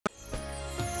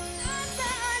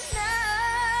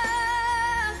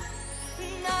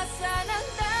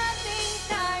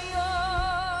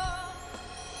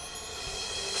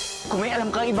alam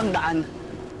kang ibang daan,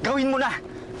 gawin mo na.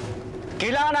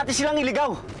 Kailangan natin silang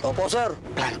iligaw. Opo, sir.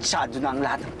 Plansyado na ang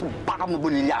lahat ng ito. Baka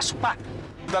mabulilyaso pa.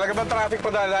 Talaga bang traffic pa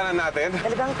dadaanan natin?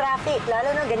 Talagang traffic, lalo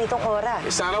na ganitong oras.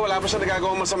 Sana wala pa siya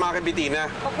nagagawang masama kay Bettina.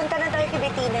 Papunta na tayo kay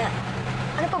Bettina.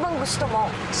 Ano pa bang gusto mo?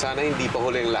 Sana hindi pa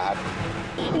huli ang lahat.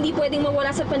 Hindi pwedeng mawala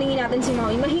sa paningin natin si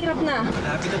Mami. Mahirap na.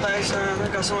 Lapit na tayo sa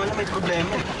kaso nga may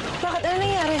problema. Bakit? Ano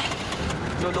nangyari?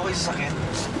 Lolo kayo sa sakit.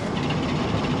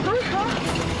 Ha?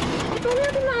 Paano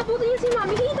natin maabutin niya si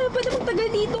Mami? Hindi tayo pwede magtagal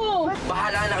dito.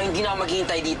 Bahala na kayong hindi na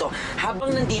maghihintay dito.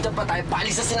 Habang nandito pa tayo,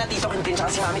 paalisasin na Tito Quintin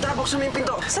tsaka si Mami. Tara, buksan mo yung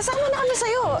pinto. Sasama na kami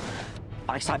sa'yo.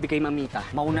 Pakisabi kay Mamita,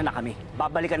 mauna na kami.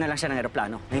 Babalikan na lang siya ng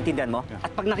aeroplano. Naintindihan mo?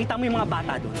 At pag nakita mo yung mga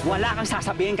bata doon, wala kang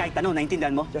sasabihin kahit ano.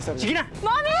 Naintindihan mo? Yes, sir. Sige na!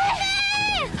 Mami!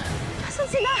 Asan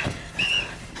sila?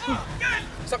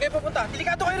 Saan kayo pupunta?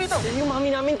 Delikado kayo rito. Yung Mami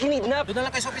namin kinidnap. Doon na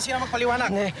lang kayo sa opisina magpaliwanag.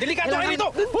 Delikado kayo rito!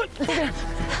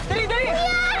 Dali!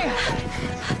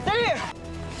 Dali!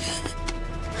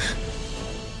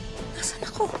 Nasaan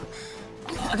ako?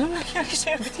 Ano nangyari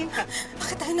sa'yo, Bettina?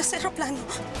 Bakit tayo nasa aeroplano?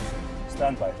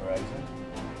 Stand by horizon.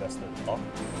 Tested. Off.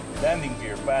 Landing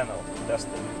gear panel.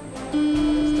 Tested.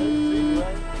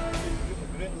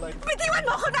 Bitiwan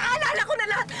mo ako! Naalala ko na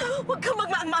lahat! Huwag kang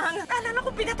magmaang-mahang. Naalala ko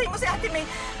pinatay mo si Ate May.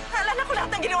 Naalala ko lahat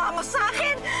ng ginawa mo sa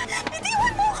akin.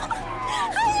 Bitiwan mo ako!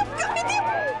 Hayop ka!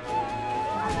 Bitiwan!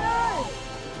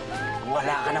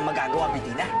 Wala ka nang magagawa,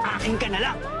 Bettina. Akin ka na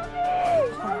lang!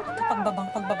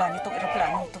 Pagbaba nitong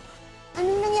aeroplano ito.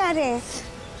 Anong nangyari?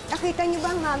 Nakita niyo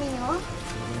ba ang mami niyo?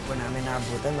 Hindi po namin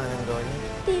naabutan, Manang Donnie.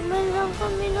 Di man lang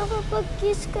kami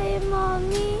nakapag-kiss kay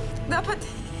Mami. Dapat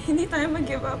hindi tayo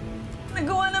mag-give up.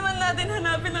 Nagawa naman natin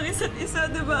hanapin ang isa't isa,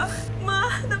 di ba?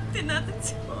 Mahanap din natin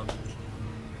si Mami.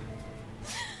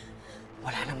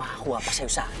 Wala na makakuha pa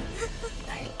sa'yo sa akin.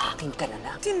 Dahil akin ka na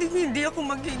lang. Hindi ako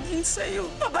magiging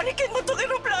sa'yo. Pabalikin mo itong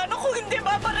aeroplano kung hindi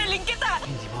babariling kita!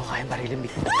 Hindi mo kayang barilin,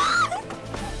 Bettina.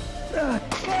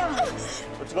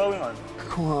 What's going on?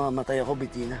 Kung mamamatay ako,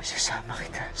 Bettina, sasama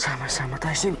kita. Sama-sama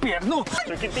tayo sa impyerno!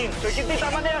 Sir Quintin,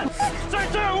 tama na yan!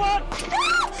 Sir, what?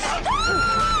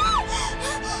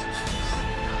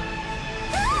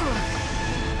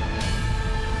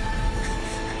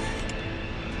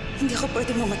 Hindi ako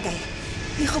pwede mamatay.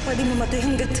 Hindi ako pwede mamatay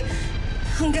hanggat...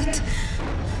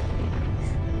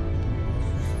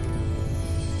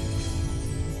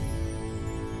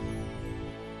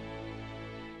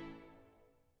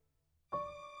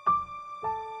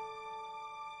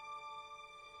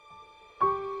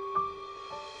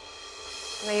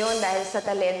 Ngayon, dahil sa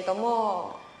talento mo,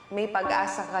 may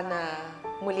pag-asa ka na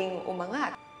muling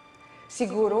umangat.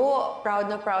 Siguro, proud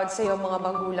na proud sa'yo mga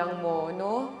magulang mo,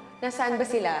 no? Nasaan ba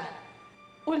sila?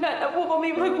 Wala na po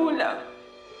kami magulang.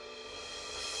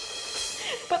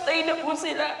 Patay na po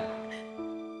sila.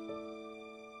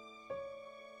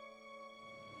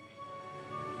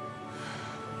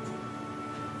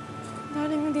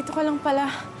 Darling, nandito ka lang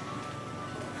pala.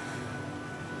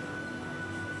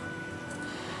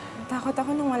 Takot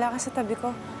ako nung wala ka sa tabi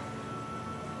ko.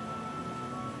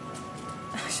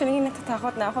 Actually,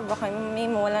 natatakot na ako. Baka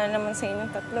may mawala na naman sa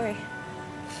inyong tatlo eh.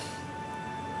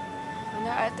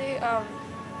 Wala, ate.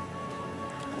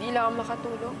 Hindi lang ako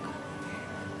makatulog.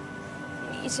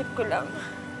 Iniisip ko lang.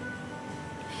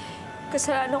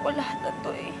 Kasalanan ko lahat na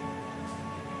to eh.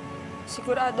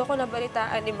 Sigurado ko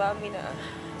nabalitaan ni Mami na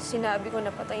sinabi ko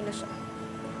na patay na siya.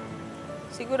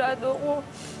 Sigurado ko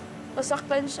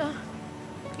masaktan siya.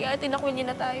 Kaya tinakwil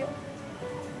niya na tayo.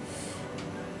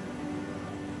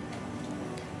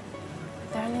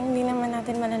 Darling, hindi naman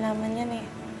natin malalaman yan eh.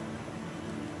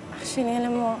 Actually,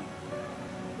 alam mo,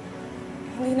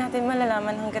 hindi natin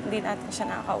malalaman hanggat di natin siya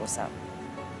nakakausap.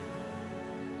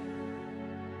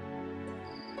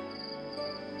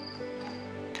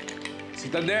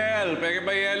 Citadel, peke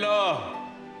pa yelo.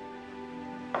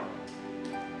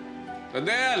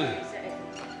 Citadel!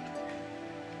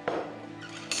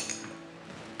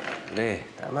 Pre,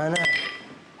 tama na.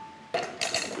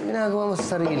 Ano ginagawa mo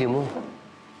sa sarili mo?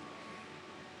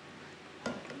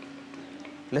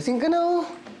 Lasing ka na, oh.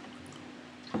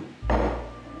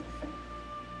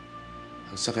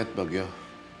 Ang sakit, Bagyo.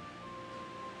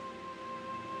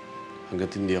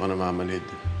 Hanggat hindi ako namamanid,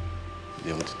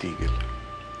 hindi ako titigil.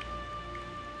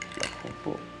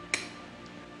 Opo.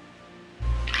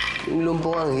 Yung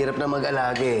lumpo ang hirap na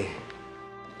mag-alaga eh.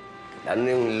 Lalo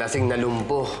na yung lasing na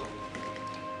lumpo.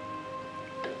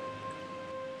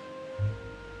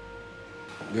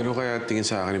 Gano'n kaya tingin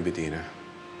sa akin ni Bettina?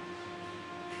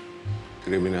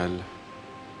 Kriminal.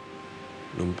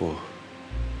 Lumpo.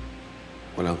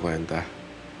 Walang kwenta.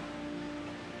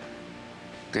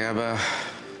 Kaya ba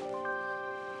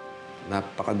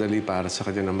napakadali para sa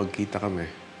kanya na magkita kami,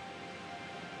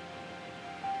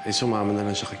 ay sumama na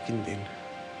lang siya kay Kindin.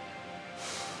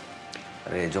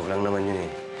 Pare, joke lang naman yun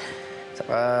eh.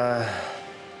 Saka,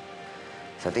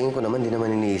 sa tingin ko naman, di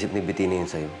naman iniisip ni Bettina yun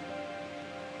sa'yo.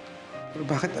 Pero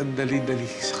bakit ang dali-dali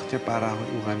sa kanya para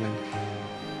akong iwanan?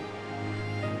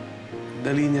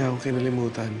 Dali niya akong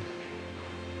kinalimutan.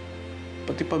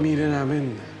 Pati pamilya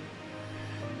namin,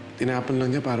 tinapon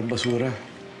lang niya para basura.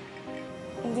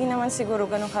 Hindi naman siguro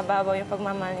ganun kababaw yung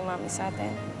pagmamahal ni Mami sa atin.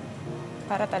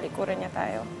 Para talikuran niya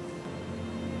tayo.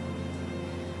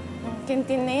 Yung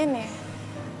kintin na yan eh.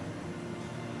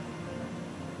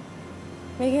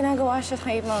 May ginagawa siya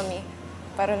kay Mami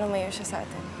para lumayo siya sa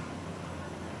atin.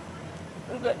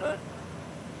 Ganun.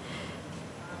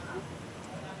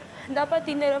 Dapat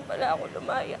hindi na pala ako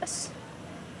lumayas.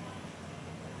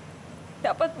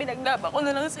 Dapat pinaglaban ko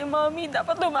na lang si Mami.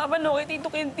 Dapat lumaban ako kay Tito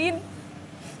Quintin.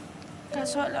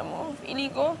 Kaso alam mo,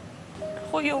 feeling ko,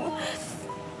 ako yung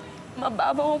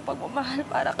mababaw ang pagmamahal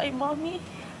para kay Mami.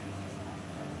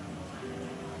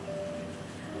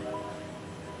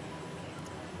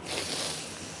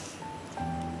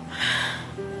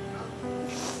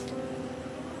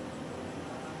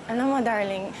 Alam mo,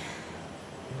 darling,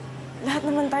 lahat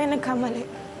naman tayo nagkamali.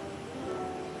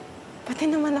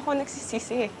 Pati naman ako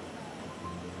nagsisisi.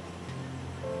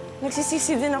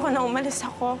 Nagsisisi din ako na umalis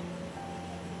ako.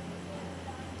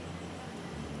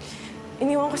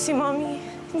 Iniwan ko si Mommy.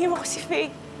 Iniwan ko si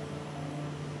Faith.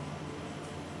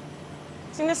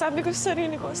 Sinasabi ko sa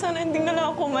sarili ko, sana hindi na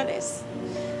lang ako umalis.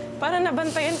 Para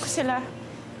nabantayan ko sila.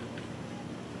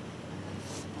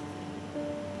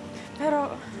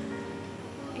 Pero,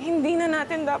 hindi na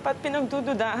natin dapat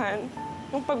pinagdududahan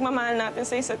yung pagmamahal natin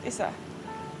sa isa't isa.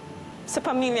 Sa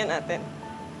pamilya natin.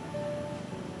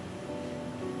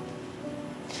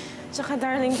 Tsaka,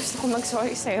 darling, gusto ko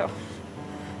mag-sorry sa'yo.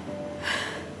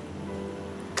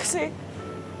 Kasi,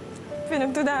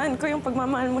 pinagdudahan ko yung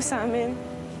pagmamahal mo sa amin.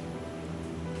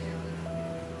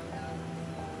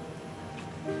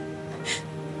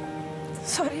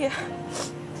 Sorry,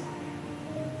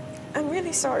 I'm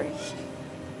really sorry.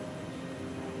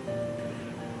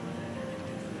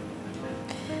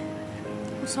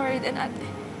 I'm sorry din, ate.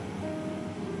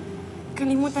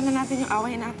 Kalimutan na natin yung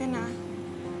away natin, ha?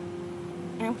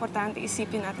 Ang importante,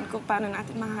 isipin natin kung paano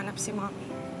natin mahanap si Mommy.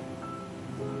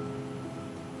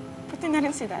 Pati na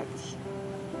rin si Daddy.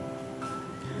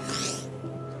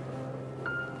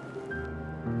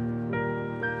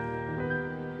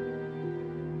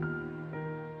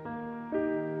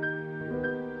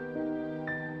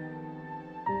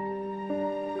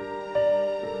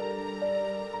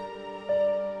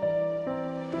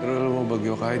 Pero alam mo,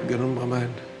 Bagyo, kahit ganun pa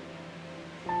man,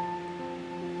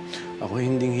 ako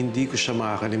hindi ko siya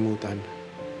makakalimutan.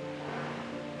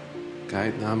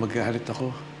 Kahit na magalit ako,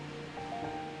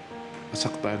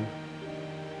 masaktan,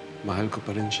 mahal ko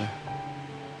pa rin siya.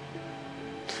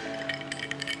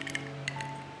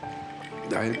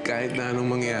 Dahil kahit na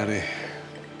anong mangyari,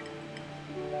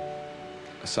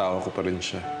 asawa ko pa rin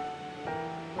siya.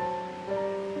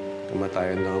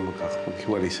 Kamatayan lang ang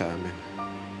magkakapaghiwalay sa amin.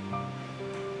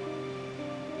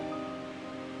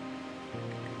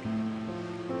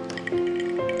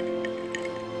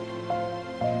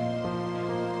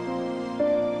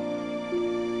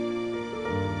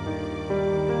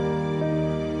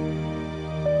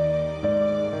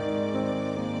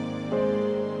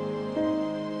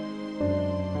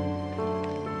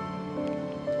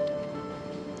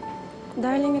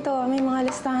 Darling, ito, may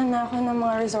mga listahan na ako ng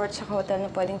mga resort sa hotel na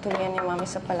pwedeng tuluyan ni Mami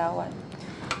sa Palawan.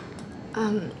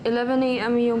 11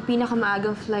 a.m. yung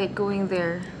pinakamaagang flight going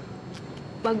there.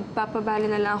 Magpapabali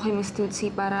na lang ako kay Miss Tutsi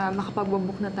para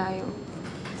makapag-book na tayo.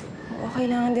 Oo,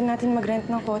 kailangan din natin mag-rent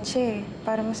ng kotse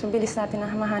para mas mabilis natin na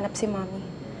mahanap si Mami.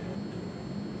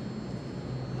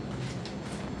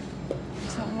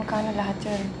 So, magkano lahat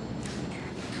yun?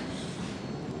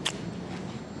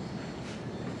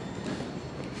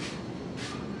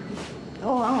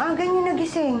 Oh, ang aga niyo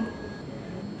nagising.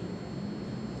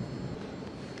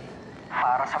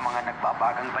 Para sa mga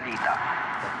nagbabagang balita,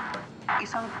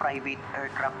 isang private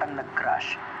aircraft ang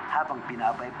nag-crash habang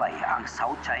binabaybay ang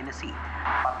South China Sea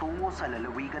patungo sa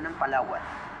lalawigan ng Palawan.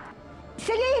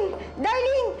 Celine!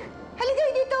 Darling! Halika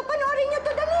dito! Panoorin niyo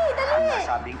to! Dali! Dali! Ang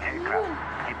nasabing aircraft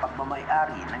ay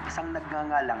pagmamayari ng isang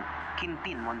nagngangalang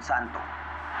Quintin Monsanto.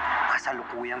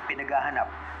 Kasalukuyang pinaghahanap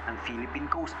ng Philippine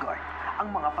Coast Guard ang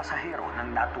mga pasahero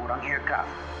ng naturang aircraft.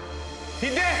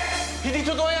 Hindi! Hindi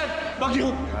totoo yan!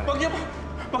 Bagyo! Bagyo!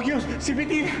 Bagyo! Si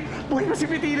Bettina! Buhay pa si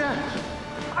Bettina!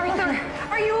 Arthur,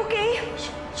 are you okay?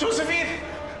 Josephine!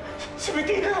 Si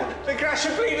Bettina! Nag-crash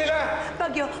yung plane nila!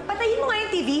 Bagyo, patayin mo nga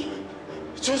yung TV.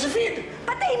 Josephine!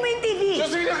 Patayin mo yung TV!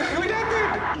 Josephine, ang gagawin natin!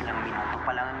 At ilang minuto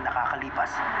pa lang ang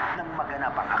nakakalipas nang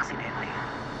maganap ang aksidente.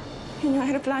 Yun yung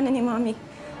aeroplano ni Mami.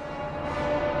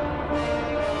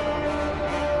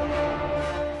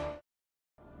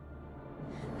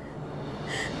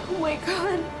 Oh my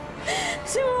God!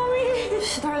 Si Mami!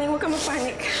 Darling, huwag ka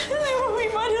magpanik. Si Mami,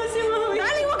 paano si Mami?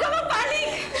 Darling, huwag ka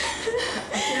magpanik!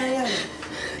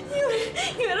 Yung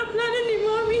aeroplano ni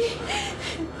Mami.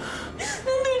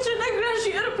 Nandun siya nag-crash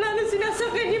yung aeroplano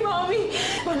sinasakyan ni Mami.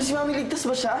 Paano si Mami? Ligtas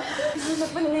ba siya? Hanap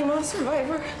pa nila yung mga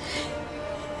survivor.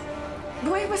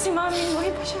 Buhay pa si Mami.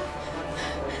 Buhay pa siya.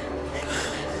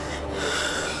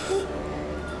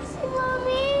 Si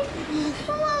Mami!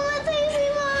 Mamamatay si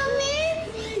Mami!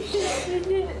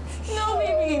 No,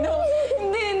 baby, no.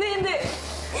 Hindi.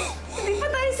 Hindi pa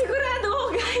tayo sigurado,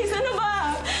 guys. Ano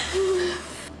ba?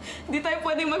 Hindi tayo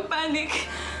pwedeng mag-panic.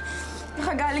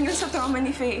 Nakagaling yun sa trauma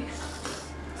ni Faye.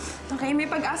 Okay, may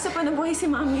pag-asa pa na buhay si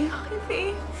Mami. Okay,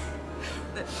 Faye?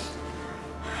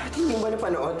 At hindi mo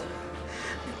napanood?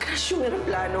 Nag-crash yung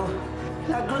aeroplano.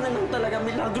 Milagro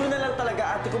na lang talaga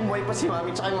ate kung buhay pa si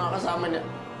Mami tsaka yung mga kasama niya.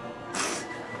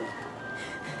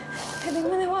 Pwede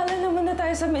maniwala naman na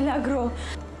tayo sa milagro.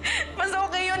 Mas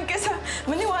okay yun kaysa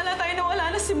maniwala tayo na wala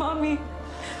na si Mami.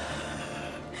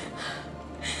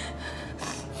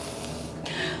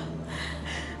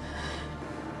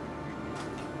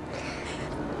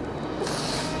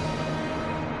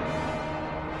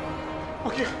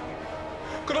 Okay.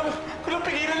 Kung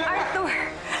pigilan lang. Arthur!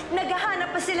 Naghahanap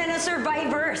pa sila ng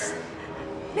survivors!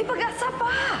 May pag-asa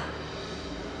pa!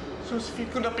 Josephine,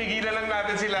 kung napigilan lang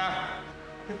natin sila,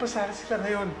 may pasara sila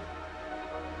ngayon.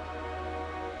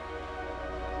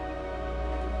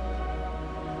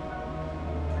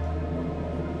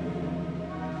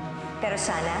 Pero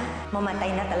sana,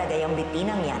 mamatay na talaga yung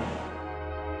bitinang yan.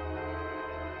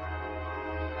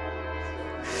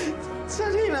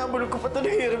 Sana hinabol ko pa ito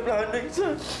ng aeroplano.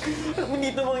 Alam mo,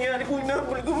 dito mangyari kung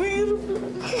hinabol ko ng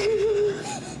aeroplano.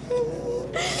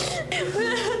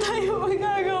 Wala na tayo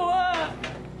magagawa.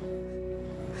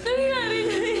 Nangyari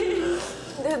na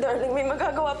Hindi, darling. May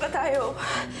magagawa pa tayo.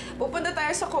 Pupunta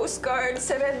tayo sa Coast Guard,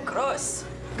 sa Red Cross.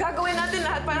 Gagawin natin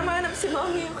lahat para mahanap si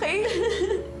Mami, okay?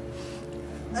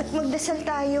 At magdasal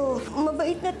tayo.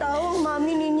 Mabait na tao ang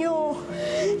mami ninyo.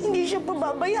 Hindi siya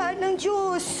pababayaan ng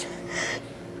Diyos.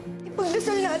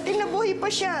 Ipagdasal natin na buhay pa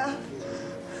siya.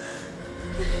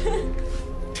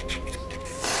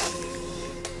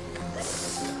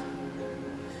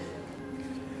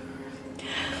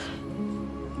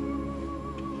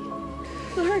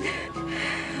 Lord,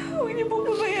 huwag niyo pong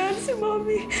pabayaan si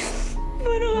Mami.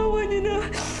 Parang awa niyo na.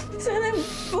 Sana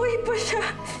buhay pa siya.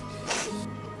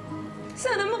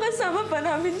 Sana makasama pa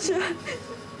namin siya.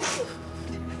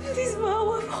 Please,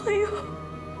 maawa po kayo.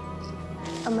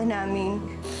 Ama namin,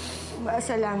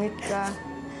 umaasa langit ka.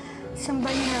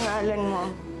 Sambahin ang ngalan mo.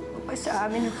 Mapasa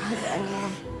amin ang kahalaan mo.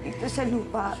 Dito sa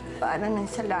lupa, para nang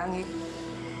sa langit.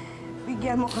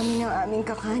 Bigyan mo kami ng aming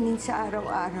kakanin sa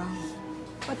araw-araw.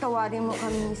 Patawarin mo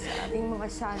kami sa aming mga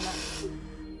sala.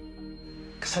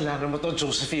 Kasalanan mo to,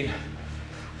 Josephine.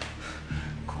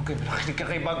 Kung kayo nakinig ka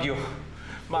kay Bagyo,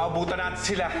 maabutan natin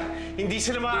sila. Hindi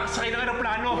sila makakasakay ng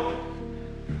aeroplano.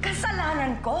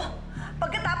 Kasalanan ko?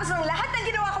 Pagkatapos ng lahat ng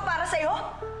ginawa ko para sa'yo,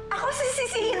 ako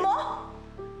sisisihin mo?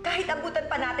 Kahit abutan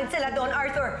pa natin sila doon,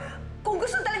 Arthur. Kung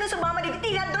gusto talaga sumama ni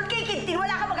Bettina doon kay Kintin,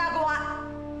 wala kang magagawa.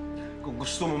 Kung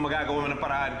gusto mo, magagawa mo ng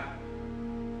paraan.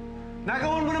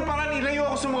 Nagawan mo ng paraan, ilayo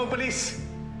ako sa mga polis.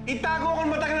 Itago ako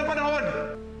ng matagal na panahon.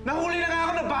 Nahuli na nga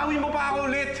ako, nabawi mo pa ako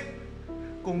ulit.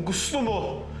 Kung gusto mo,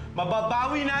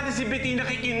 mababawi natin si Bettina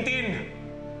kay Kintin.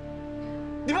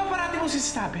 Di ba parati mo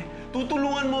sinasabi,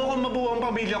 tutulungan mo ako mabuo ang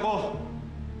pamilya ko.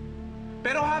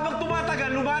 Pero habang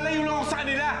tumatagal, lumalayo lang ako sa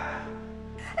kanila.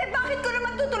 Eh bakit ko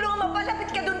naman tutulungan mapalapit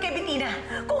ka doon kay Bettina?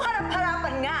 Kung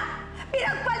harap-harapan nga,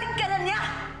 pinagpalit ka na niya.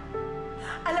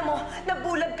 Alam mo,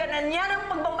 nabulag ka na niya ng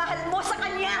pagmamahal mo sa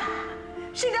kanya.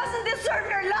 She doesn't deserve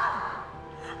your love.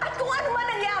 At kung ano man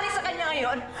nangyari sa kanya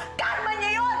ngayon, karma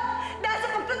niya yun! Dahil sa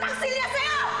pagtataksil niya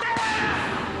sa'yo!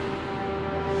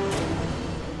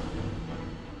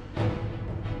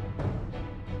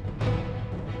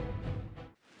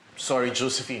 Sorry,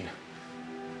 Josephine.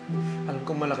 Alam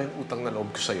kong malaking utang na loob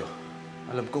ko sa'yo.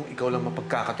 Alam kong ikaw lang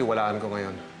mapagkakatiwalaan ko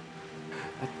ngayon.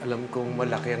 At alam kong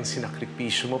malaki ang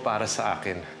sinakripisyo mo para sa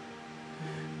akin.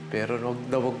 Pero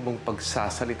huwag mong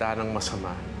pagsasalita ng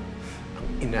masama ang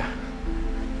ina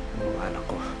ng mga anak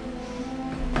ko.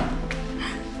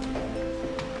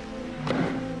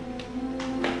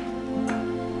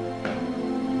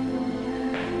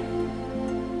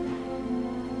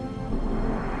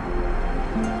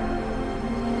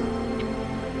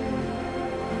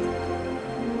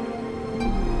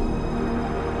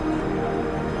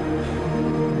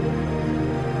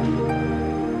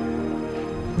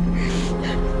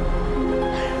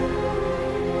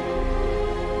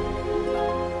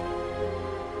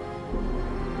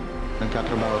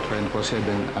 Nagtatrabaho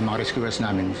 24/7 ang mga rescuers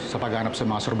namin sa paghanap sa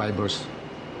mga survivors.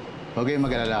 Huwag kayong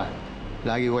mag-alala.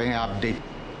 Lagi ko kayong i-update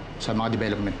sa mga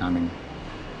development namin.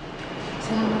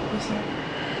 Salamat po, sir.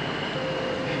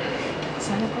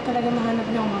 Sana po talaga mahanap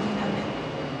niyo ang mami namin.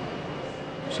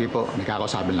 Sige po, may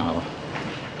kakausapin lang ako.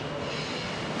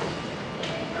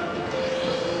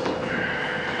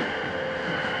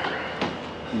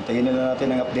 Hintayin na lang natin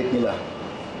ang update nila.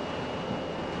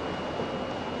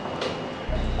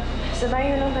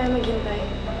 Sabay na lang tayo maghintay.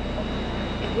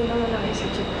 Hindi naman na kayo sa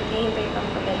jeep. Hihintay pa ang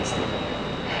pag-alis nito.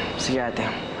 Sige ate,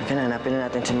 hanapin na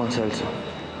natin si Mang Celso.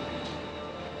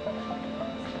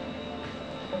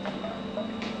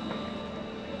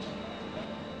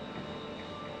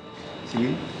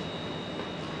 Sige.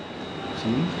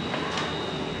 Sige.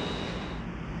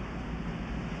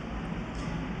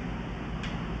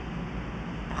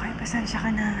 Okay, pasensya ka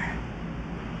na.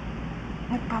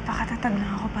 Nagpapakatatag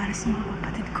lang ako para sa mga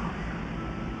kapatid ko.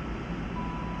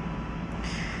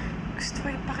 Gusto ko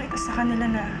ipakita sa kanila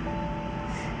na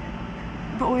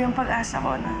buo yung pag-asa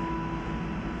ko na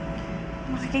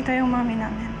makikita yung mami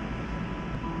namin.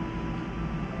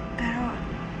 Pero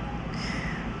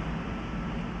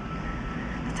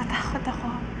natatakot ako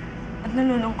at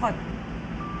nalulungkot.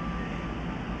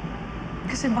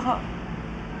 Kasi baka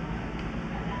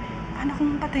paano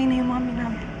kung patay na yung mami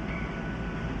namin?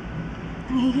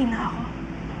 Nanghihina ako.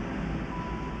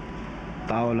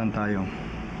 Tao lang tayo.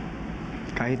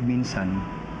 Kahit minsan,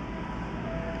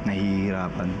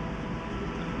 nahihirapan.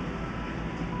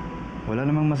 Wala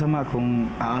namang masama kung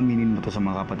aaminin mo to sa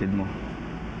mga kapatid mo.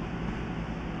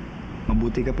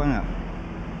 Mabuti ka pa nga.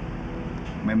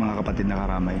 May mga kapatid na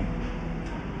karamay.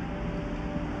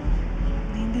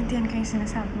 Naiintindihan ko yung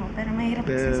sinasabi mo, pero mahirap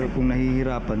kasi Pero kung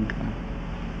nahihirapan ka,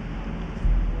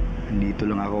 andito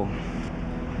lang ako.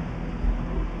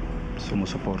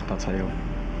 Sumusuporta sa'yo.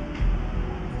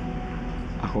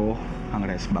 Ako ang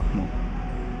rest back mo.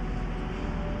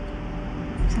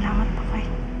 Salamat po, Koy.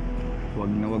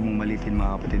 Huwag mong malitin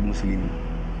mga kapatid mo, Celine.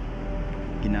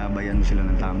 Ginabayan mo sila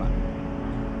ng tama.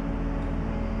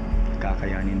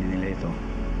 Kakayanin din nila ito.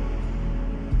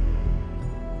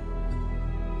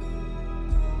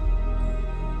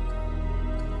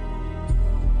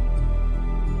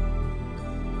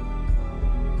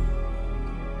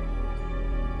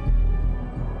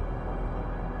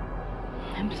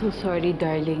 I'm so sorry,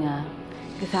 darling, ah.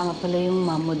 Kasama pala yung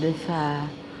mom mo dun sa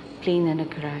plane na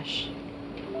nag-crash.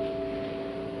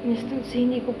 Miss Tutsi,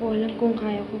 hindi ko po alam kung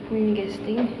kaya ko po yung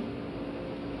guesting.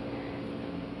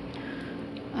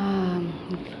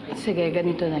 Sige,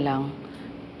 ganito na lang.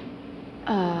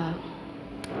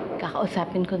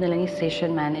 Kakausapin ko na lang yung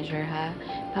station manager, ha?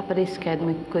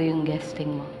 Papareschedule ko yung guesting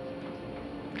mo.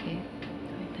 Okay?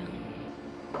 Wait lang.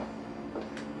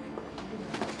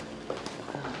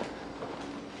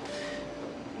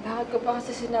 Bakit ko pa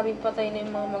kasi sinabing patay na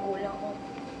yung mga magulang ko?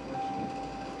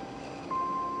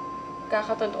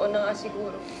 Kakatotoo na nga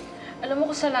siguro. Alam mo,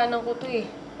 kasalanan ko to eh.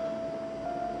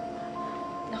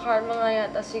 Nakarma nga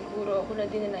yata siguro ako na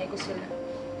dinanay ko sila.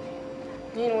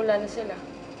 Ngayon wala na sila.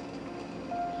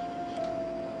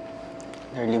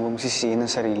 Darling, huwag mo sisihin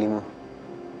ang sarili mo.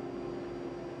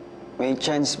 May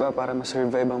chance ba para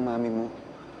ma-survive ang mami mo?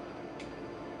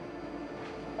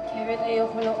 Kevin,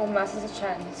 ayoko lang umasa sa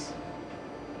chance.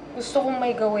 Gusto kong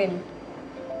may gawin.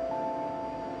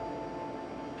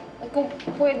 At kung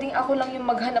pwedeng ako lang yung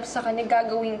maghanap sa kanya,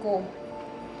 gagawin ko.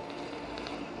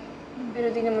 Pero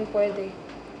di naman pwede.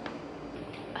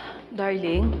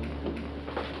 Darling?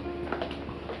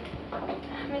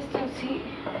 Miss Tutsi,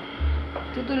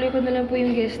 tutuloy ko na lang po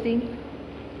yung guesting.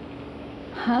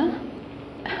 Ha?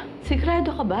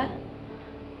 Sigurado ka ba?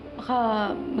 Baka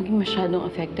maging masyadong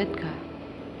affected ka.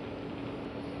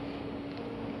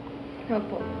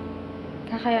 Opo.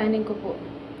 Kakayanin ko po.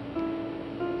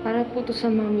 Para po to sa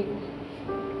mami ko.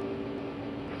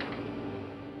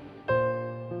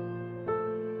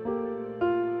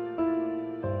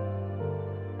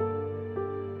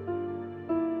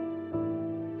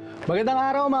 Magandang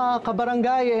araw mga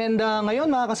kabarangay, and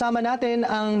ngayon makakasama natin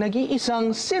ang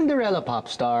nag-iisang Cinderella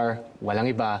popstar.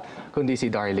 Walang iba kundi si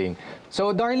Darling.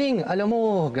 So Darling, alam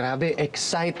mo, grabe,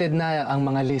 excited na ang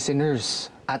mga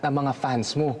listeners at ang mga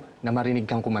fans mo na marinig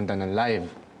kang kumanta ng live.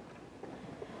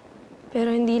 Pero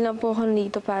hindi lang po ako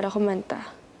nandito para kumanta.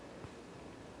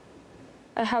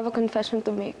 I have a confession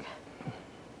to make.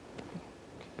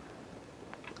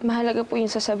 Mahalaga po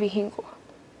yung sasabihin ko.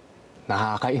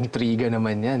 Nakaka-intriga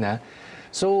naman yan, ha?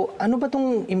 So, ano ba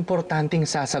tong importanteng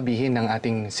sasabihin ng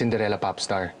ating Cinderella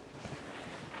popstar?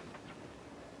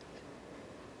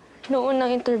 Noong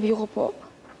unang interview ko po,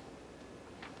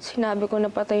 sinabi ko na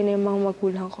patay na yung mga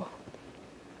magulang ko.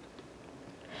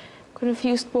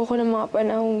 Confused po ako ng mga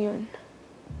panahong yun.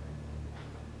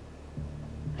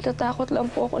 Natatakot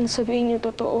lang po ako na sabihin yung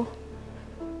totoo.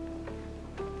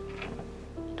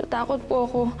 Natatakot po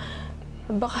ako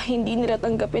na baka hindi nila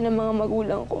tanggapin ang mga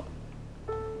magulang ko.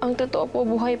 Ang totoo po,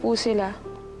 buhay po sila.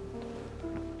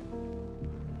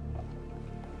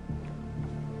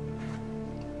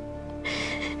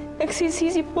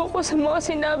 Nagsisisi po ako sa mga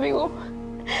sinabi ko.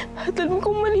 At alam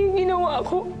kong mali yung ginawa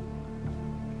ko.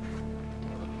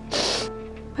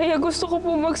 Kaya gusto ko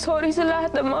po mag-sorry sa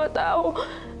lahat ng mga tao.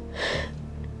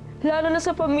 Lalo na sa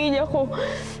pamilya ko.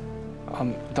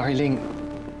 Darling,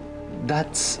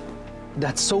 that's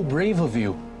so brave of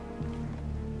you.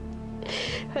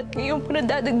 At ngayon po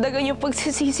nadadagdagan yung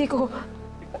pagsisisi ko.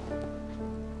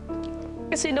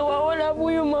 Kasi nawawala po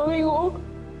yung mami ko.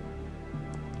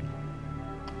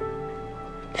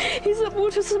 Isa po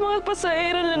siya sa mga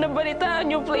pasahero na nabalitaan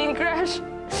yung plane crash.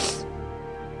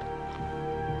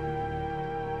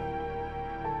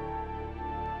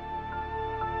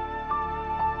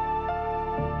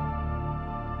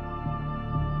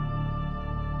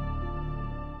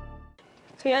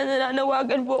 Kaya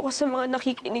nananawagan po ako sa mga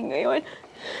nakikinig ngayon.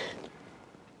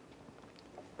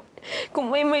 Kung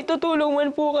may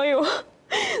tutulungan po kayo,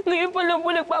 ngayon pa lang po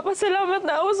nagpapasalamat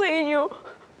na ako sa inyo.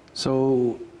 So,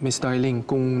 Miss Darling,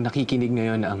 kung nakikinig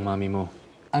ngayon ang mami mo,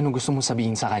 ano gusto mong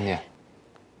sabihin sa kanya?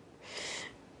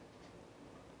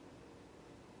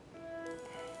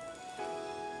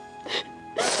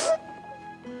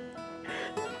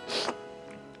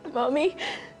 Mami,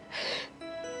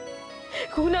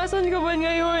 kung nasan ka man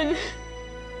ngayon,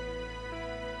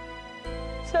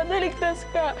 sana ligtas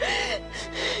ka.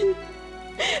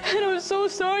 And I'm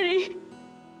so sorry.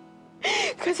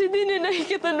 Kasi dinanay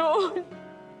kita noon.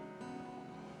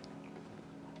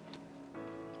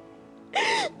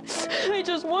 I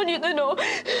just want you to know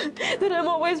that I'm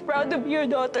always proud to be your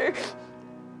daughter.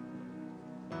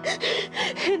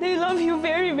 And I love you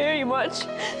very, very much.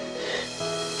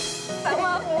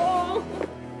 Tama ko.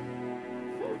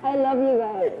 I love you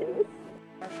guys.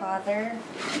 Our Father,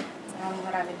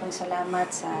 maraming pong salamat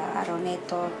sa araw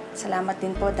nito. Salamat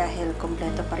din po dahil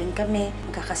kompleto pa rin kami,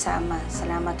 magkakasama.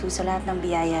 Salamat po sa lahat ng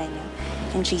biyaya niyo.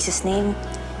 In Jesus' name,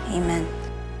 Amen.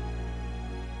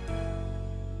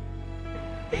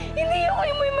 Hindi ako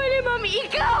yung may mali, Mami.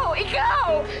 Ikaw! Ikaw!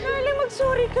 Nali,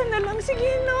 mag-sorry ka na lang. Sige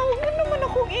na, huwag mo naman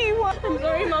akong iwan. I'm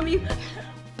sorry, Mami.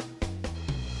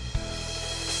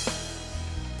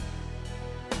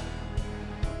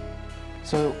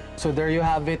 So there you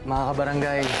have it, mga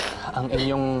kabarangay. Ang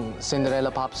inyong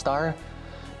Cinderella Popstar.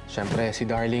 Siyempre, si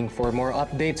Darling. For more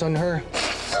updates on her,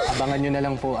 abangan nyo na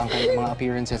lang po ang kanyang mga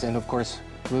appearances. And of course,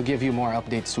 we'll give you more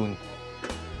updates soon.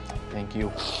 Thank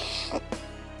you.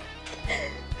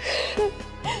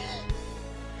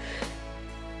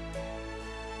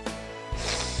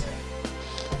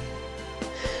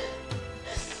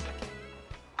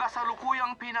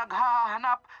 Kasalukuyang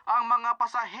pinaghahanap ang mga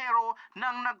pasahero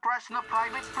ng nag-crash na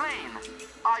private plane.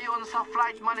 Ayon sa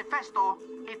flight manifesto,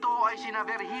 ito ay sina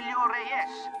Virgilio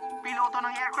Reyes, piloto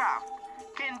ng aircraft,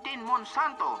 Quentin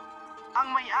Monsanto,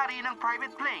 ang may-ari ng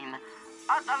private plane,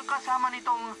 at ang kasama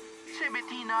nitong si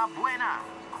Bettina Buena.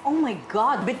 Oh my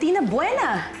God! Bettina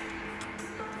Buena!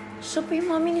 Siya pa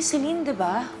yung mami ni Celine, di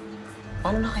ba?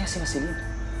 Paano na kaya sila Celine?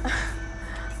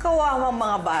 Kawawang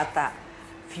mga bata.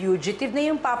 Fugitive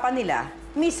na yung papa nila,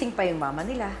 missing pa yung mama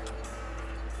nila.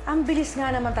 Ang bilis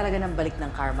nga naman talaga ng balik ng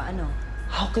karma, ano?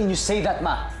 How can you say that,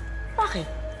 Ma? Bakit?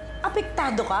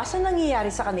 Apektado ka sa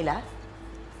nangyayari sa kanila?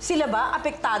 Sila ba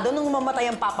apektado nung mamatay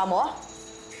ang papa mo?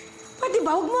 Pwede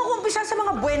ba? Huwag mo ako umpisa sa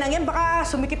mga buenang yan. Baka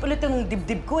sumikip ulit yung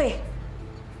dibdib ko eh.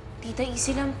 Tita,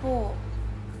 easy lang po.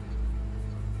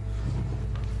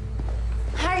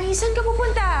 Harry, saan ka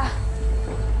pupunta?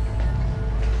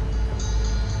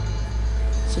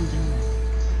 Sundan mo.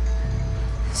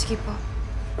 Sige po.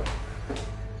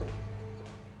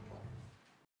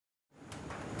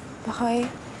 Bakoy,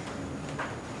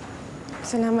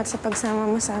 salamat sa pagsama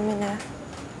mo sa amin na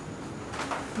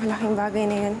malaking bagay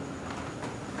na yun.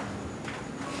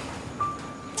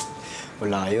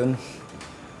 Wala yun.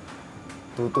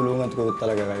 Tutulungan ko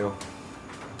talaga kayo.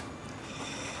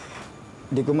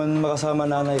 Di ko man makasama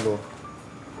nanay ko.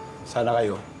 Sana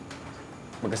kayo.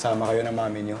 Magkasama kayo ng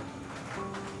mami niyo.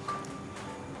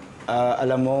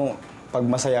 Alam mo, pag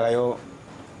masaya kayo,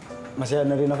 masaya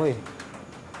na rin ako eh.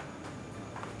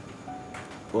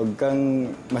 Huwag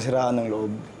kang masiraan ng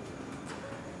loob.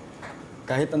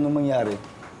 Kahit anong mangyari,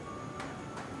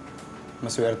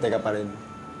 maswerte ka pa rin.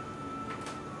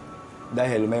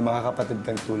 Dahil may mga kapatid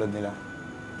kang tulad nila.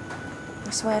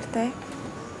 Maswerte?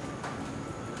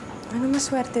 Ano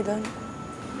maswerte doon?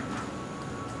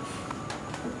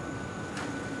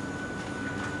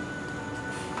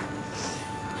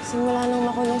 Simula nung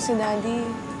makulong si Daddy,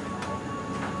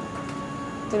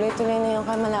 tuloy-tuloy na yung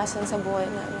kamalasan sa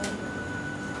buhay namin.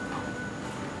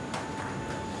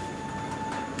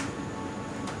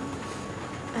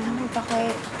 Alam mo ba,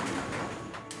 Kay,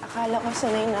 akala ko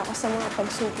sanay na ako sa mga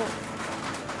pagsubok.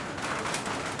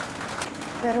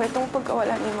 Pero itong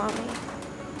pagkawala ni Mami,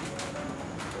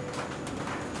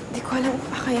 hindi ko alam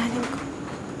kung kakayanin ko.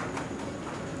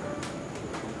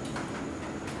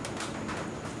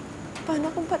 Paano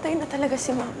kung patay na talaga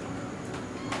si Mami?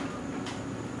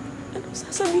 Anong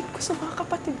sasabihin ko sa mga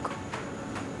kapatid ko?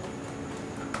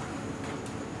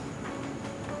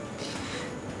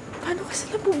 Paano ka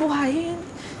sila bubuhayin?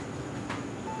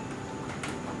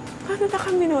 Paano na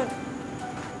kami nun?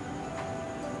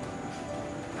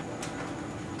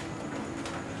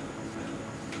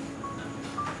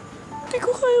 Hindi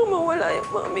ko kayang mawala yung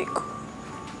mami ko.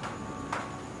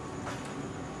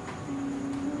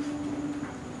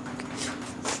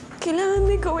 Kailangan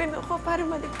may gawin ako para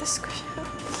maligtas ko siya.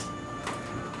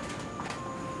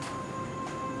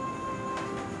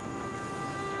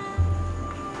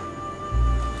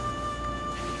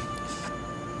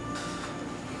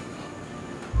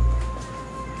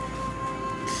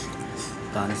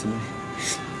 Tahan sila.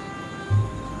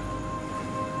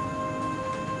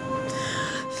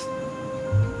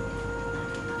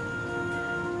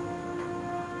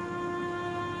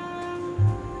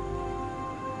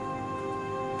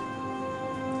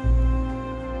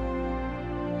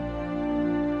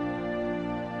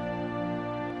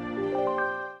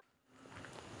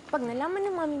 Pag nalaman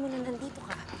ng mami mo na nandito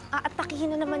ka,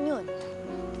 aatakihin na naman yun.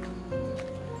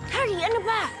 Harry, ano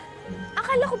ba?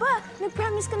 Akala ko ba,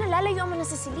 nag-promise ka na lalayo mo na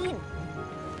si Celine?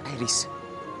 Iris,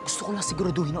 gusto ko lang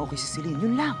siguraduhin na okay si Celine.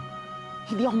 Yun lang.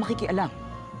 Hindi ako makikialam.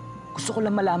 Gusto ko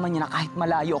lang malaman niya na kahit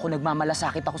malayo ako,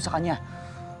 nagmamalasakit ako sa kanya.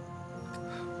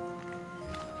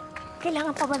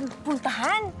 Kailangan pa ba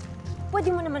puntahan?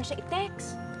 Pwede mo naman siya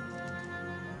i-text.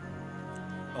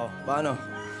 Oh, paano?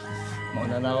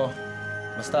 Mauna na ako.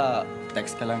 Basta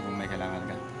text ka lang kung may kailangan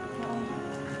ka. Oo.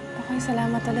 Okay,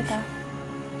 salamat ulit ah.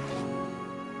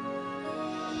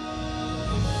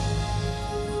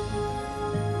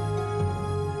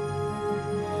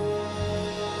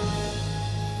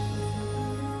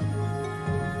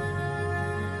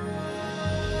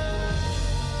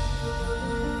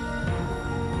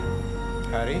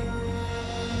 Harry?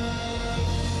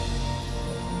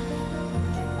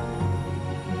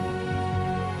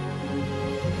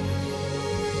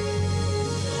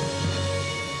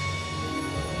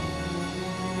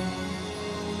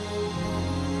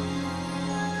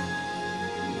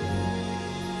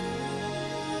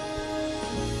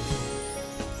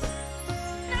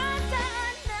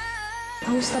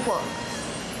 Kamusta po?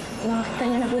 Nakakita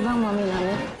niyo na po ba ang mami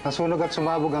namin? Nasunog at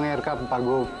sumabog ang aircraft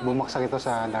bago bumaksak ito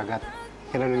sa dagat.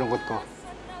 Kinalulungkot ko,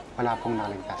 wala pong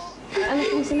nakaligtas. Ano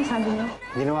pong sinasabi niyo?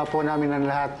 Ginawa po namin ang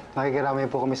lahat. Nakikiramay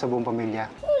po kami sa buong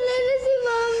pamilya. Wala na si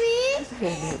Mami!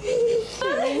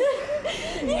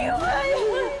 Hindi ko kaya!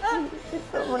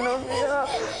 Ako na umiyak.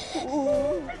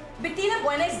 Bettina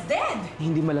Buena is dead!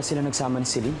 Hindi mala sila nagsama ni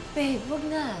Celine? Babe, wag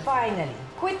na. Finally,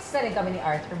 quits na rin kami ni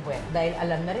Arthur Buena dahil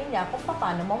alam na rin niya kung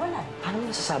paano mawalan. Anong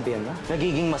nasasabihan na?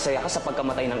 Nagiging masaya ka sa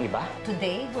pagkamatay ng iba?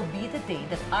 Today will be the day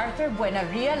that Arthur Buena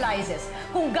realizes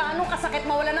kung gaano kasakit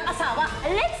mawalan ng asawa.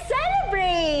 Let's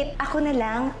celebrate! Ako na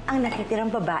lang ang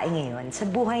natitirang babae ngayon sa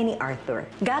buhay ni Arthur.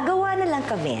 Gagawa na lang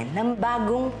kami ng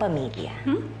bagong pamilya.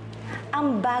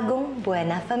 Ang bagong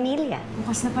Buena Familia.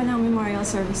 Bukas na pala ang memorial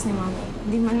service ni Mami.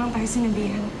 Hindi man lang tayo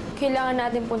sinabihan. Kailangan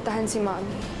natin puntahan si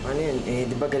Mami. Ano yun?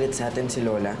 Di ba galit sa atin si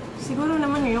Lola? Siguro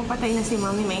naman yung patay na si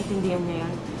Mami, maintindihan niya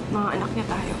yan. Mga anak niya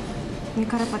tayo. May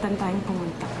karapatan tayong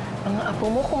pumunta. Ang apo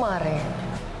mo, kumare.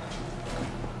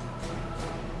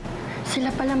 Sila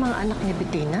pala mga anak ni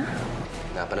Bettina?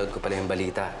 Napanood ko pala yung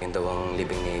balita. Yun daw ang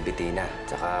libing ni Bettina.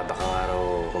 Tsaka baka nga raw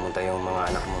pumunta yung mga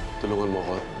anak mo. Tulungan mo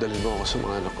ako. Dalhin mo ako sa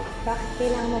mga anak ko. Bakit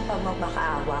kailangan mo pa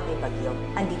magmakaawa kay Bagyo?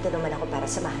 Andito naman ako para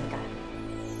samahan ka.